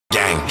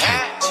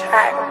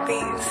Track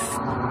beats.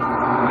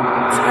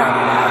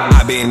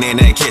 I been in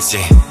the kitchen,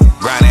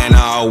 grinding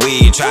all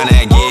week,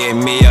 tryna get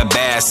me a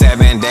bag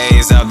 7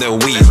 days of the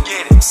week.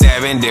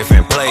 7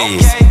 different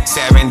plays,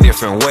 7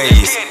 different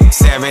ways,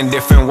 7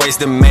 different ways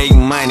to make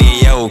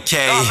money,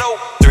 okay.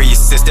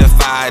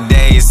 365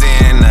 days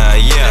in a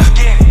year,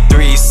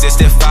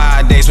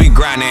 365 days we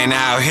grinding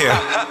out here.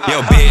 Yo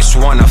bitch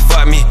wanna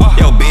fuck me,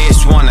 yo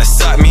bitch wanna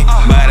suck me,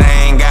 but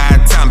I ain't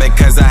got time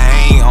because I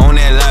ain't on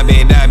that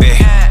lovey-dovey.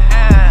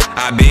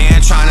 I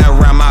been tryna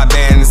run my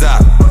bands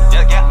up,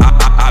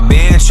 I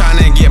been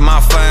tryna get my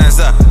funds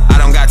up. I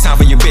don't got time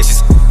for you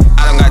bitches,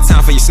 I don't got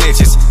time for you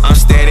snitches. I'm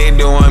steady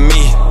doing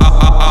me,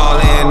 all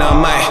in the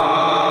money,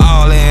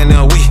 all in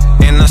the week,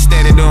 and I'm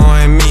steady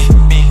doing me.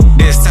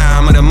 This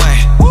time of the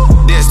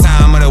month, this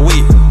time of the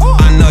week.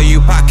 I know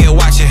you pocket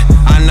watching,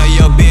 I know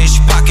your bitch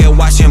pocket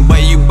watching,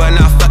 but you better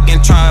not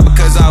fucking try,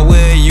 because I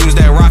will use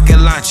that rocket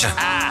launcher.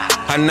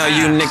 I know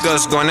you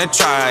niggas gonna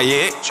try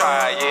it.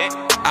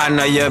 I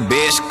know your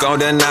bitch gon'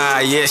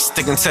 deny it.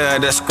 Sticking to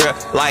the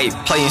script like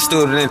playing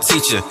student and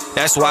teacher.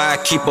 That's why I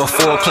keep a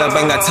full clip,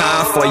 ain't got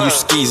time for you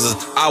skeezers.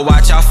 I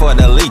watch out for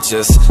the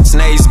leeches.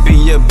 Snakes be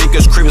your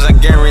biggest creepers, I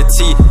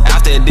guarantee.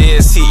 After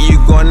this heat, you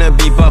gonna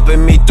be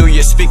bumping me through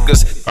your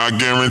speakers. I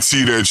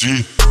guarantee that,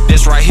 G.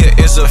 This right here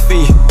is a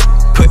fee.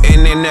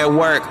 Putting in that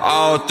work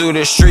all through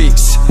the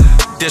streets.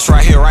 This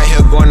right here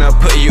gonna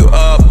put you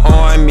up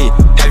on me.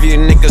 Have you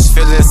niggas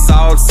feeling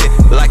salty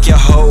like your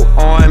hoe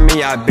on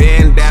me? I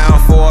been down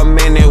for a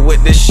minute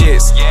with the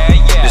shits.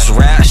 This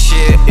rap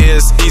shit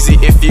is easy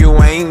if you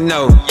ain't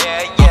know.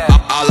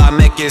 All I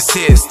make is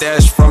hits,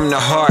 that's from the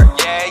heart.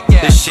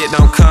 This shit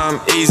don't come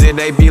easy,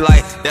 they be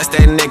like, that's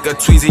that nigga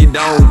Tweezy,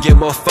 don't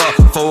give a fuck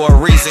for a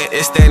reason.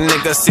 It's that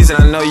nigga season,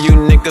 I know you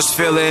niggas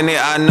feeling it.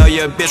 I know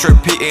your bitch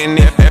repeating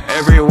it,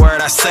 every word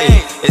I say.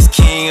 It's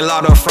King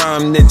Lotto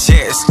from the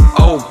Jets,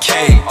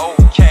 okay.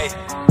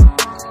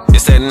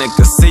 It's that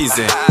nigga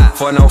season,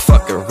 for no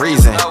fucking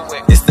reason.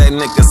 It's that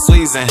nigga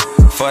squeezing,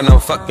 for no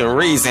fucking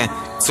reason.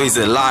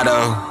 Tweezy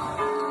Lotto,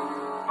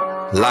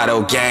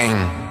 Lotto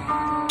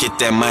gang, get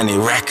that money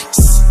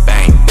records.